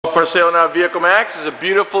For sale now, VEHICLEMAX is a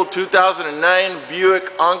beautiful 2009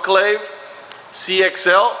 Buick Enclave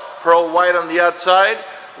CXL, pearl white on the outside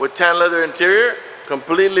with tan leather interior,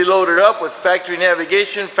 completely loaded up with factory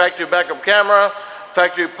navigation, factory backup camera,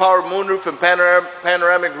 factory power moonroof and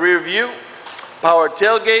panoramic rear view, power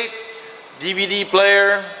tailgate, DVD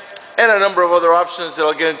player, and a number of other options that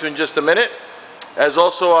I'll get into in just a minute. Has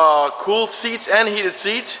also cooled seats and heated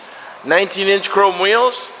seats, 19-inch chrome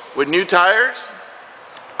wheels with new tires.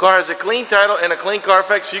 Car has a clean title and a clean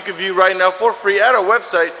Carfax you can view right now for free at our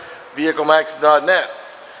website, vehiclemax.net.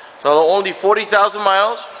 So only 40,000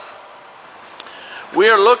 miles. We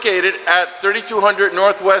are located at 3200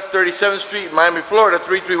 Northwest 37th Street, Miami, Florida,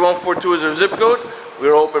 33142 is our zip code. We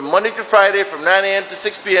are open Monday to Friday from 9 a.m. to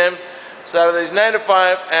 6 p.m., Saturdays 9 to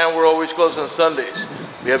 5, and we're always closed on Sundays.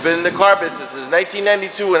 We have been in the car business since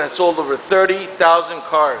 1992 and have sold over 30,000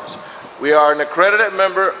 cars. We are an accredited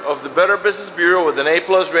member of the Better Business Bureau with an A+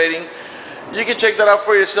 rating. You can check that out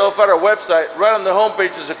for yourself at our website. Right on the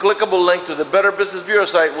homepage is a clickable link to the Better Business Bureau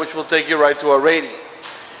site, which will take you right to our rating.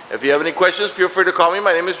 If you have any questions, feel free to call me.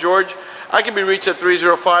 My name is George. I can be reached at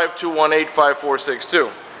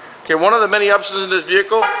 305-218-5462. Okay, one of the many options in this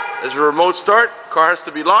vehicle is a remote start. Car has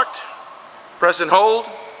to be locked. Press and hold.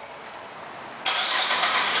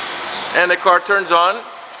 And the car turns on.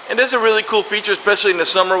 And this is a really cool feature, especially in the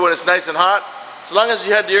summer when it's nice and hot. As long as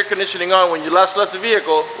you had the air conditioning on when you last left the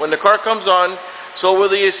vehicle, when the car comes on, so will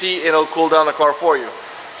the AC, and it'll cool down the car for you.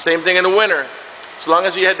 Same thing in the winter. As long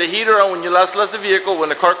as you had the heater on when you last left the vehicle, when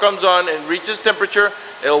the car comes on and reaches temperature,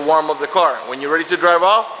 it'll warm up the car. When you're ready to drive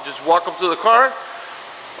off, just walk up to the car,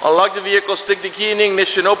 unlock the vehicle, stick the key in the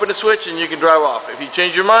ignition, open the switch, and you can drive off. If you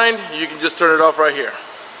change your mind, you can just turn it off right here.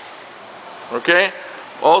 Okay?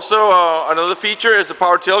 Also, another feature is the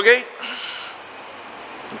power tailgate.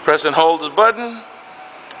 You press and hold this button,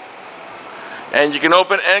 and you can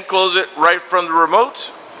open and close it right from the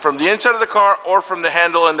remote, from the inside of the car, or from the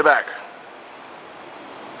handle in the back.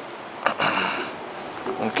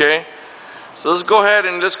 Okay, so let's go ahead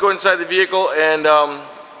and let's go inside the vehicle and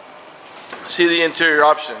see the interior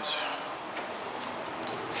options.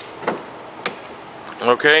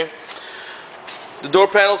 Okay. The door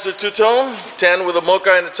panels are two-tone, tan with a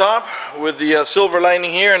mocha in the top, with the silver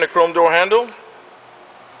lining here and the chrome door handle,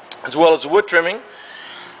 as well as the wood trimming.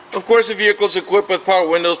 Of course, the vehicle is equipped with power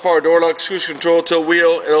windows, power door locks, cruise control, tilt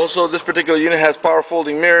wheel. And also, this particular unit has power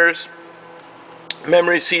folding mirrors,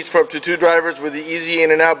 memory seats for up to 2 drivers with the easy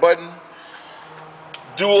in and out button,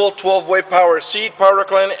 dual 12-way power seat, power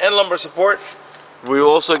recline, and lumbar support. We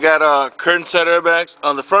also got curtain side airbags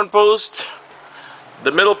on the front post,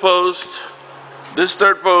 the middle post, this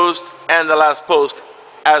third post, and the last post,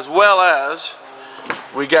 as well as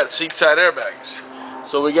we got seat side airbags.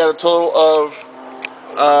 So we got a total of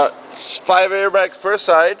 5 airbags per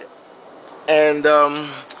side, and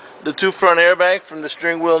the 2 front airbags from the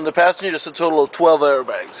steering wheel and the passenger, just a total of 12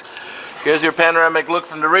 airbags. Here's your panoramic look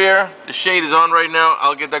from the rear. The shade is on right now.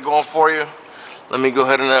 I'll get that going for you. Let me go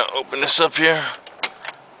ahead and open this up here.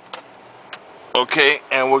 Okay,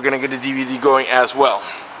 and we're gonna get the DVD going as well.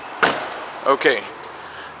 Okay,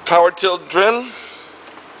 power tilt trim.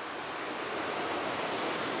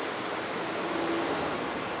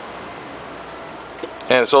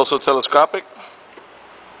 And it's also telescopic.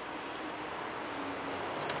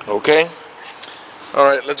 Okay. All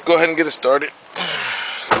right, let's go ahead and get it started.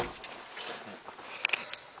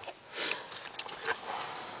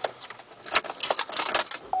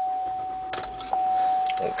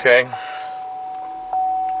 Okay.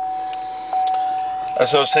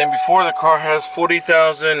 As I was saying before, the car has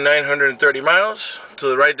 40,930 miles. To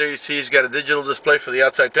the right there you see it's got a digital display for the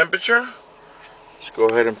outside temperature. Let's go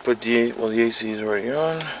ahead and put the AC is already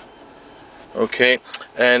on. Okay,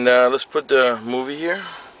 and let's put the movie here.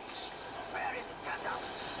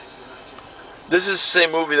 This is the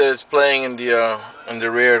same movie that is playing in the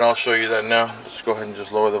rear, and I'll show you that now. Let's go ahead and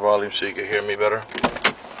just lower the volume so you can hear me better.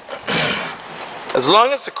 As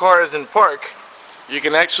long as the car is in park, you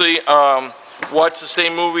can actually watch the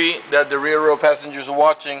same movie that the rear row passengers are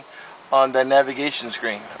watching on the navigation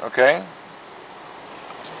screen. Okay.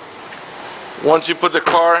 Once you put the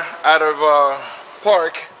car out of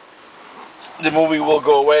park, the movie will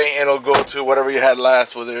go away and it'll go to whatever you had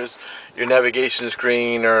last, whether it's your navigation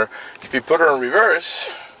screen, or if you put it on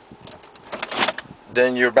reverse,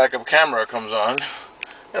 then your backup camera comes on. And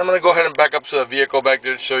I'm going to go ahead and back up to the vehicle back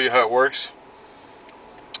there to show you how it works.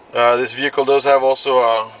 This vehicle does have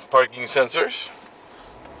also parking sensors.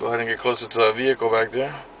 Go ahead and get closer to the vehicle back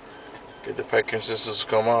there. Get the parking sensors to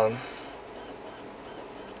come on.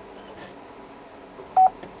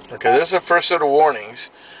 Okay, there's the first set of warnings.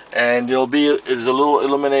 and there's a little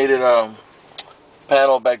illuminated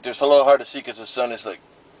panel back there. It's a little hard to see because the sun is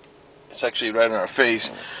it's actually right in our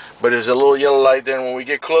face, but there's a little yellow light there, and when we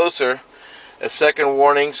get closer, a second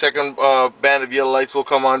warning, second band of yellow lights will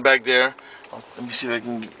come on back there. Let me see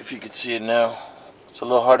if you can see it now. It's a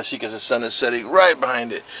little hard to see because the sun is setting right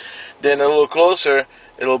behind it. Then a little closer,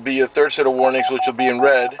 it'll be your third set of warnings, which will be in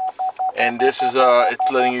red, and this is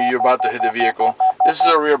it's letting you're about to hit the vehicle. This is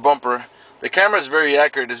a rear bumper. The camera is very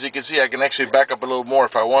accurate. As you can see, I can actually back up a little more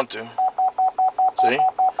if I want to. See?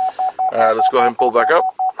 Alright, let's go ahead and pull back up.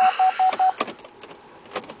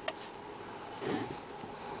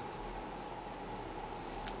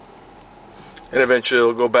 And eventually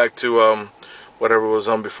it'll go back to whatever was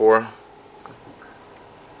on before.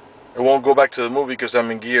 It won't go back to the movie because I'm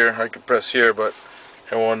in gear. I can press here, but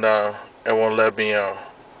it won't let me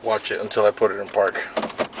watch it until I put it in park.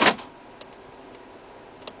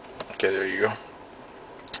 Okay, there you go.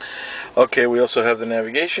 Okay, we also have the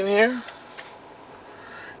navigation here.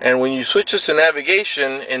 And when you switch this to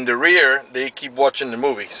navigation in the rear, they keep watching the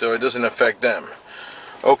movie, so it doesn't affect them.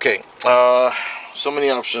 Okay, so many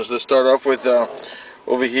options. Let's start off with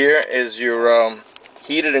over here is your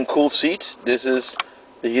heated and cooled seats. This is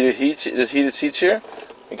the heated seats here.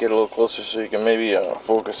 Let me get a little closer so you can maybe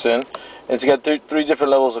focus in. And it's got three different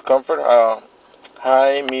levels of comfort: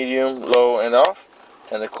 high, medium, low, and off.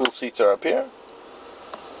 And the cool seats are up here.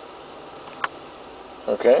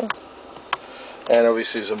 Okay. And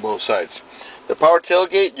obviously it's on both sides. The power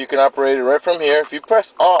tailgate, you can operate it right from here. If you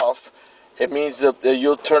press off, it means that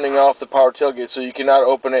you're turning off the power tailgate, so you cannot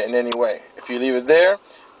open it in any way. If you leave it there,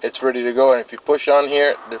 it's ready to go, and if you push on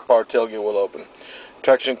here, the power tailgate will open.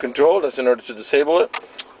 Traction control, that's in order to disable it.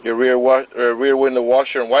 Your rear window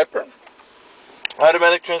washer and wiper.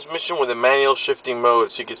 Automatic transmission with a manual shifting mode.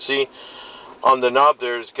 As you can see on the knob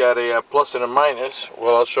there's got a plus and a minus.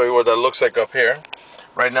 Well, I'll show you what that looks like up here.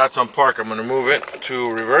 Right now it's on park. I'm going to move it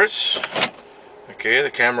to reverse. Okay,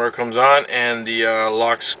 the camera comes on and the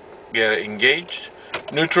locks get engaged.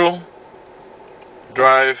 Neutral,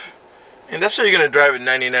 drive, and that's how you're going to drive it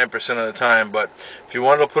 99% of the time. But if you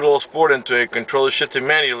want to put a little sport into it, control the shifting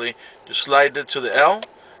manually, just slide it to the L.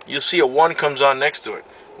 You'll see a 1 comes on next to it.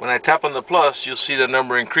 When I tap on the plus, you'll see the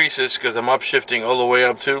number increases because I'm upshifting all the way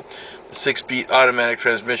up to the 6-speed automatic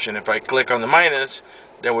transmission. If I click on the minus,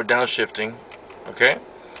 then we're downshifting. Okay,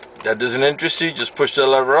 that doesn't interest you, just push the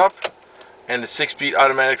lever up and the 6-speed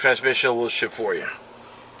automatic transmission will shift for you.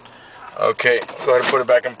 Okay, go ahead and put it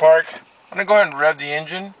back in park. I'm going to go ahead and rev the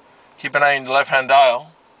engine. Keep an eye on the left hand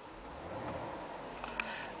dial.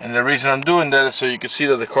 And the reason I'm doing that is so you can see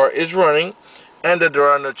that the car is running and that there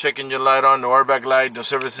are no check engine light on, no airbag light, no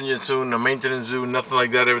service engine soon, no maintenance soon, nothing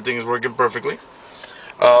like that. Everything is working perfectly.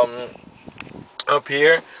 Up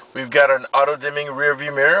here we've got an auto dimming rear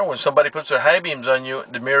view mirror. When somebody puts their high beams on you,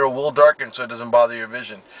 the mirror will darken so it doesn't bother your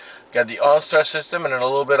vision. Got the OnStar system, and in a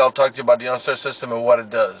little bit I'll talk to you about the OnStar system and what it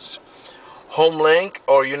does. Home link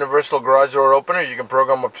or universal garage door opener. You can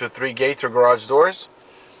program up to 3 gates or garage doors.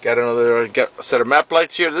 Got another set of map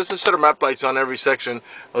lights here. This is a set of map lights on every section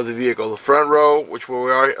of the vehicle. The front row, which where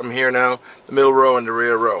we are, I'm here now, the middle row and the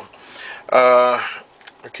rear row.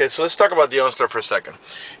 Okay, so let's talk about the OnStar for a second.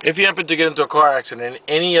 If you happen to get into a car accident and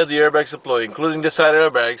any of the airbags deploy, including the side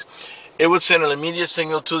airbags, it would send an immediate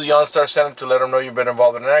signal to the OnStar center to let them know you've been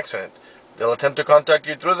involved in an accident. They'll attempt to contact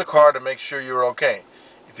you through the car to make sure you're okay.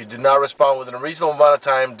 If you do not respond within a reasonable amount of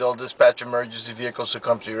time, they'll dispatch emergency vehicles to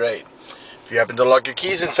come to your aid. If you happen to lock your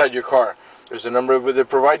keys inside your car, there's a number they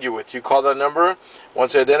provide you with. You call that number.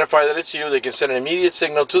 Once they identify that it's you, they can send an immediate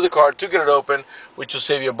signal to the car to get it open, which will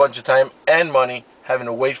save you a bunch of time and money having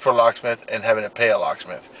to wait for a locksmith and having to pay a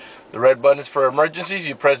locksmith. The red button is for emergencies.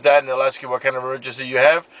 You press that and they'll ask you what kind of emergency you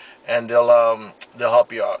have, and they'll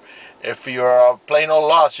help you out. If you're plain old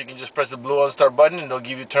lost, you can just press the blue OnStar button and they'll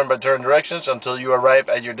give you turn-by-turn directions until you arrive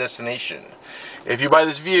at your destination. If you buy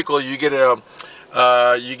this vehicle, you get you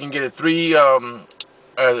can get a free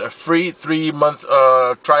 3-month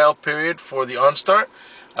trial period for the OnStar.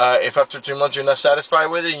 If after 3 months you're not satisfied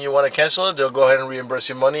with it and you want to cancel it, they'll go ahead and reimburse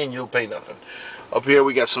you money and you'll pay nothing. Up here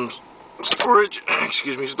we got some storage,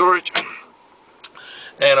 excuse me, storage.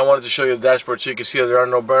 And I wanted to show you the dashboard so you can see that there are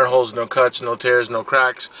no burn holes, no cuts, no tears, no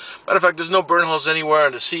cracks. Matter of fact, there's no burn holes anywhere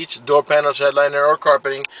on the seats, door panels, headliner, or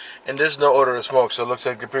carpeting, and there's no odor of smoke. So it looks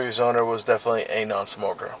like the previous owner was definitely a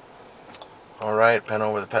non-smoker. Alright, pan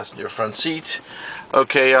over the passenger front seat.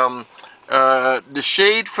 Okay, the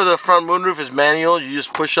shade for the front moonroof is manual. You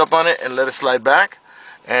just push up on it and let it slide back.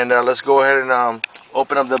 And let's go ahead and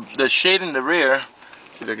open up the shade in the rear.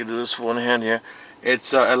 See if I can do this with one hand here.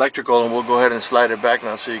 It's electrical, and we'll go ahead and slide it back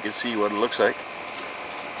now so you can see what it looks like.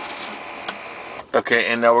 Okay,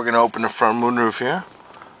 and now we're going to open the front moonroof here.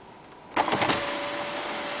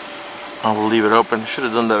 I will leave it open. Should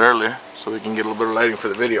have done that earlier so we can get a little bit of lighting for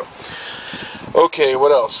the video. Okay,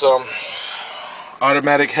 what else?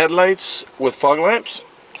 Automatic headlights with fog lamps.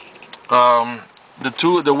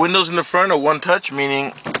 The windows in the front are one touch,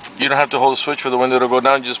 meaning you don't have to hold the switch for the window to go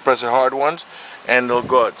down. You just press it hard once and it'll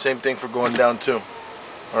go out. Same thing for going down too.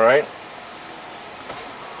 Alright.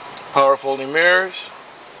 Power folding mirrors,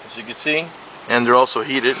 as you can see, and they're also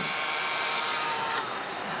heated.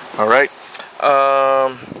 Alright.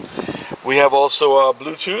 We have also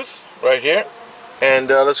Bluetooth right here. And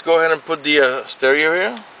let's go ahead and put the stereo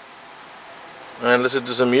here and listen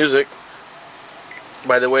to some music.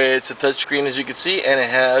 By the way, it's a touchscreen, as you can see, and it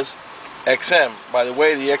has XM. By the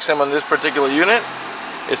way, the XM on this particular unit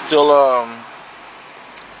is still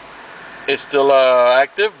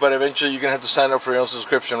active, but eventually you're gonna have to sign up for your own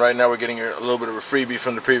subscription. Right now, we're getting a little bit of a freebie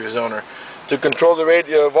from the previous owner. To control the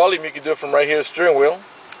radio volume, you can do it from right here, the steering wheel.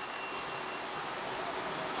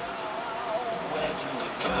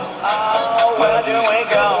 Where do we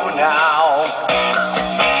go now?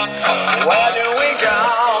 Where do we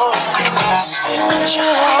go?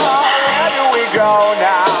 Where do we go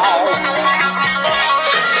now?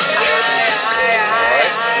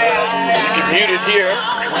 Alright, you can mute it here.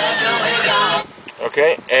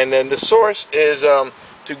 Okay, and then the source is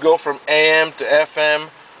to go from AM to FM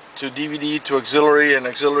to DVD to auxiliary, and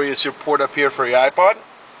auxiliary is your port up here for your iPod.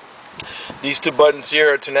 These two buttons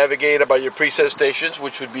here are to navigate about your preset stations,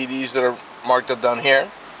 which would be these that are marked up down here.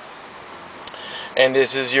 And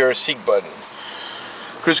this is your seek button.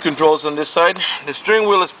 Cruise controls on this side. The steering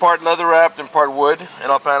wheel is part leather wrapped and part wood,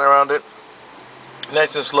 and I'll pan around it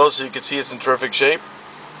nice and slow so you can see it's in terrific shape.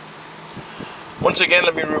 Once again,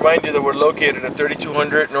 let me remind you that we're located at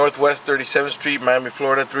 3200 Northwest 37th Street, Miami,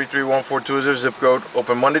 Florida 33142 zip code.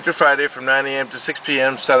 Open Monday through Friday from 9 a.m. to 6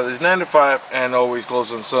 p.m. Saturdays 9 to 5, and always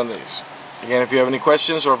closed on Sundays. Again, if you have any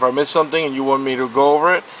questions or if I missed something and you want me to go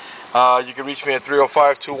over it, you can reach me at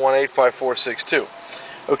 305-218-5462.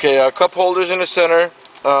 Okay, cup holders in the center.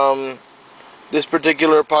 This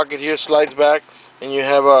particular pocket here slides back, and you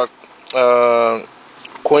have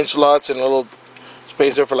coin slots and a little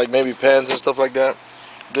space there for like maybe pens and stuff like that.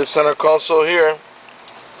 This center console here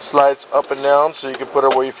slides up and down so you can put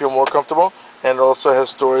it where you feel more comfortable, and it also has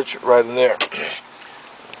storage right in there.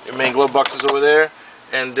 Your main glove box is over there,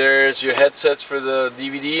 and there's your headsets for the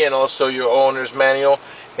DVD and also your owner's manual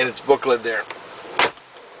and its booklet there.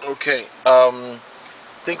 Okay, I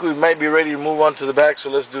think we might be ready to move on to the back, so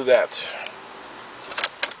let's do that.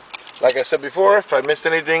 Like I said before, if I missed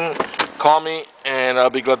anything, call me and I'll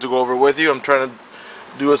be glad to go over it with you. I'm trying to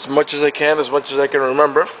do as much as I can, as much as I can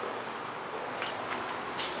remember.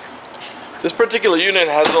 This particular unit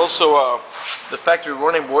has also the factory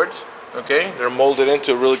running boards. Okay, they're molded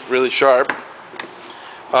into really sharp.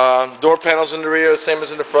 Door panels in the rear, same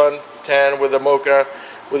as in the front, tan with a mocha,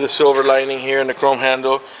 with a silver lining here and the chrome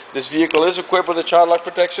handle. This vehicle is equipped with a child lock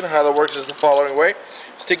protection. How that works is the following way: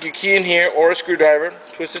 stick your key in here or a screwdriver,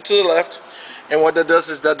 twist it to the left, and what that does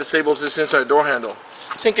is that disables this inside door handle.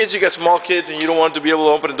 So in case you got small kids and you don't want to be able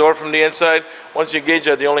to open the door from the inside, once you engage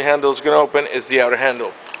that, the only handle that's going to open is the outer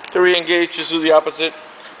handle. To re-engage, just do the opposite.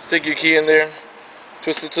 Stick your key in there,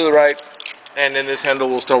 twist it to the right, and then this handle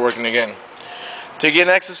will start working again. To get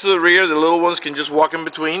access to the rear, the little ones can just walk in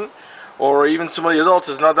between, or even some of the adults,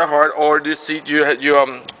 it's not that hard. Or this seat, you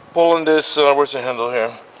pull in this, where's the handle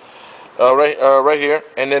here? Right here,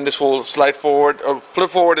 and then this will slide forward, or flip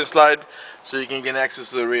forward and slide, so you can get access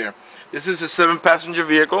to the rear. This is a 7-passenger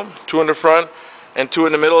vehicle, 2 in the front and 2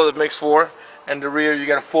 in the middle. That makes 4. And the rear, you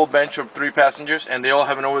got a full bench of 3 passengers, and they all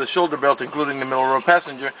have an over-the-shoulder belt, including the middle row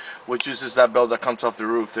passenger, which uses that belt that comes off the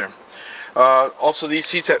roof there. Also, these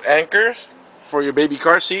seats have anchors for your baby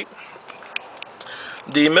car seat.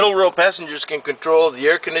 The middle row passengers can control the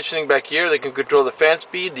air conditioning back here. They can control the fan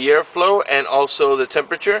speed, the airflow, and also the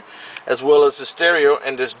temperature, as well as the stereo.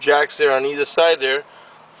 And there's jacks there on either side there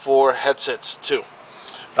for headsets too.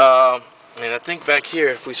 And I think back here,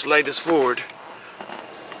 if we slide this forward,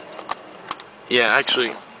 yeah,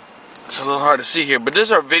 actually it's a little hard to see here, but this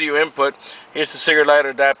is our video input. Here's the cigarette lighter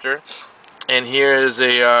adapter, and here is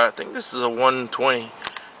a I think this is a 120.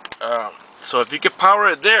 So if you can power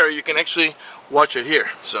it there, you can actually watch it here.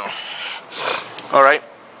 So alright,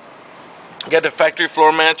 got the factory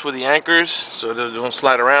floor mats with the anchors so they don't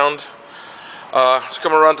slide around. Let's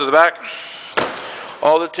come around to the back.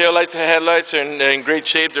 All the tail lights and headlights are in great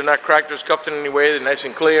shape. They're not cracked or scuffed in any way. They're nice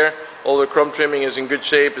and clear. All the chrome trimming is in good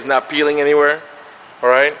shape. It's not peeling anywhere.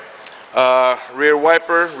 Alright. Rear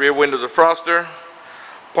wiper, rear window defroster.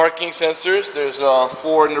 Parking sensors, there's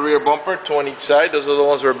 4 in the rear bumper, 2 on each side. Those are the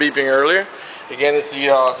ones we were beeping earlier. Again, it's the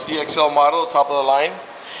CXL model, top of the line.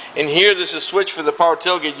 In here, there's a switch for the power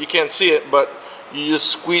tailgate. You can't see it, but you just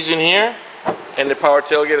squeeze in here, and the power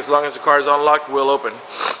tailgate, as long as the car is unlocked, will open.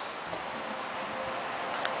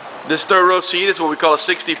 This third row seat is what we call a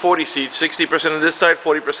 60-40 seat. 60% on this side,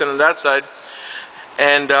 40% on that side.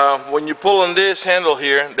 And when you pull on this handle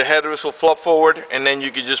here, the headrest will flop forward, and then you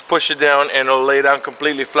can just push it down and it'll lay down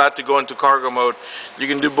completely flat to go into cargo mode. You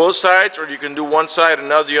can do both sides, or you can do one side and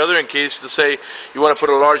not the other, in case to say you want to put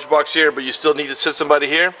a large box here but you still need to sit somebody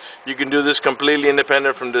here. You can do this completely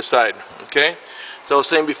independent from this side. Okay, so I was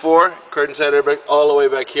saying before, curtain side airbag all the way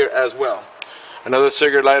back here as well. Another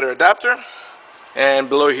cigarette lighter adapter, and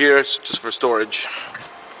below here is just for storage.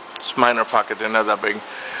 It's minor pocket, they're not that big.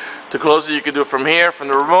 To close it, you can do it from here, from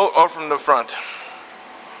the remote, or from the front.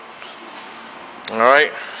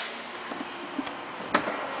 Alright.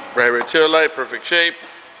 Right rear tail light, perfect shape.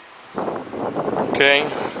 Okay.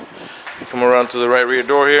 Come around to the right rear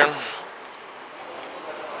door here.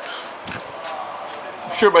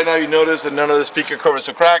 I'm sure by now you noticed that none of the speaker covers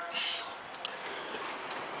are cracked.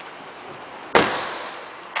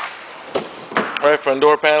 Right front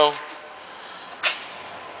door panel.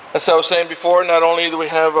 As I was saying before, not only do we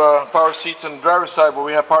have power seats on the driver's side, but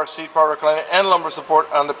we have power seat, power recliner, and lumbar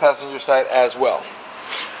support on the passenger side as well.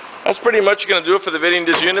 That's pretty much going to do it for the video in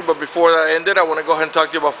this unit, but before I end it, I want to go ahead and talk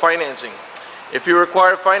to you about financing. If you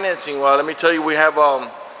require financing, well, let me tell you, we have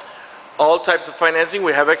all types of financing.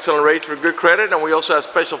 We have excellent rates for good credit, and we also have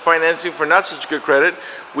special financing for not such good credit.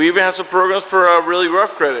 We even have some programs for really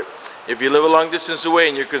rough credit. If you live a long distance away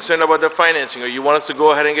and you're concerned about the financing, or you want us to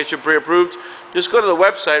go ahead and get you pre-approved, just go to the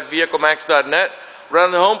website, VEHICLEMAX.net. Right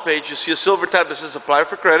on the home page, you see a silver tab that says Apply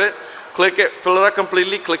for Credit. Click it, fill it out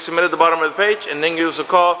completely, click Submit at the bottom of the page, and then give us a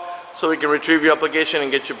call so we can retrieve your application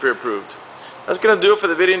and get you pre-approved. That's going to do it for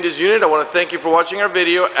the video in this unit. I want to thank you for watching our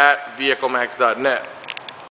video at VEHICLEMAX.net.